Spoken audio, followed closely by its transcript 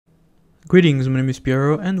Greetings, my name is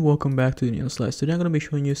Piero and welcome back to the Neon Slice. Today I'm going to be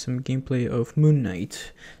showing you some gameplay of Moon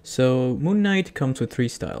Knight. So Moon Knight comes with three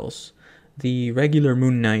styles. The regular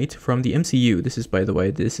Moon Knight from the MCU, this is by the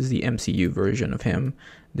way, this is the MCU version of him.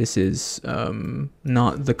 This is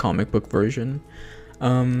not the comic book version.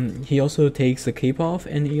 He also takes the cape off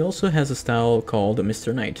and he also has a style called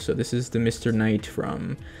Mr. Knight. So this is the Mr. Knight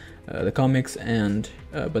from the comics, and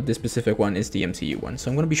but this specific one is the MCU one. So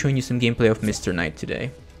I'm going to be showing you some gameplay of Mr. Knight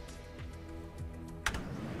today.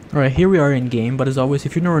 Alright, here we are in game, but as always,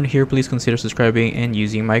 if you're not around here, please consider subscribing and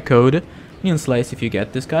using my code NeonSlice if you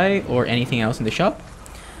get this guy or anything else in the shop.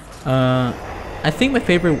 I think my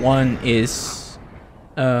favorite one is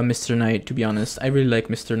Mr. Knight, to be honest. I really like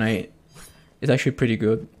Mr. Knight. It's actually pretty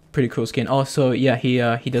good, pretty cool skin. Also, yeah,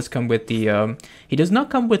 he does come with the he does not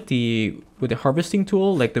come with the harvesting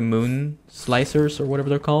tool, like the moon slicers or whatever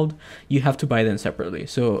they're called. You have to buy them separately.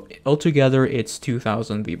 So altogether it's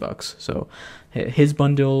 2,000 V-bucks. So his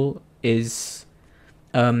bundle is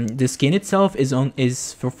the skin itself is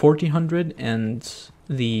for 1,400 and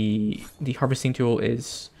the harvesting tool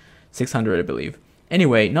is 600, I believe.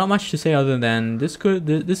 Anyway, not much to say other than this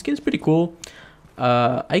skin's pretty cool.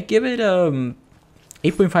 I give it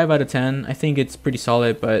 8.5 out of 10. I think it's pretty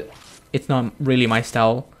solid, but it's not really my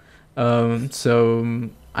style. So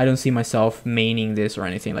I don't see myself maining this or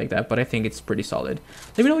anything like that, but I think it's pretty solid.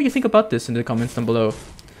 Let me know what you think about this in the comments down below.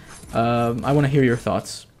 I want to hear your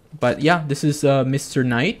thoughts. But yeah, this is Mr.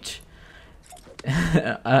 Knight.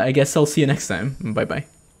 I guess I'll see you next time. Bye bye.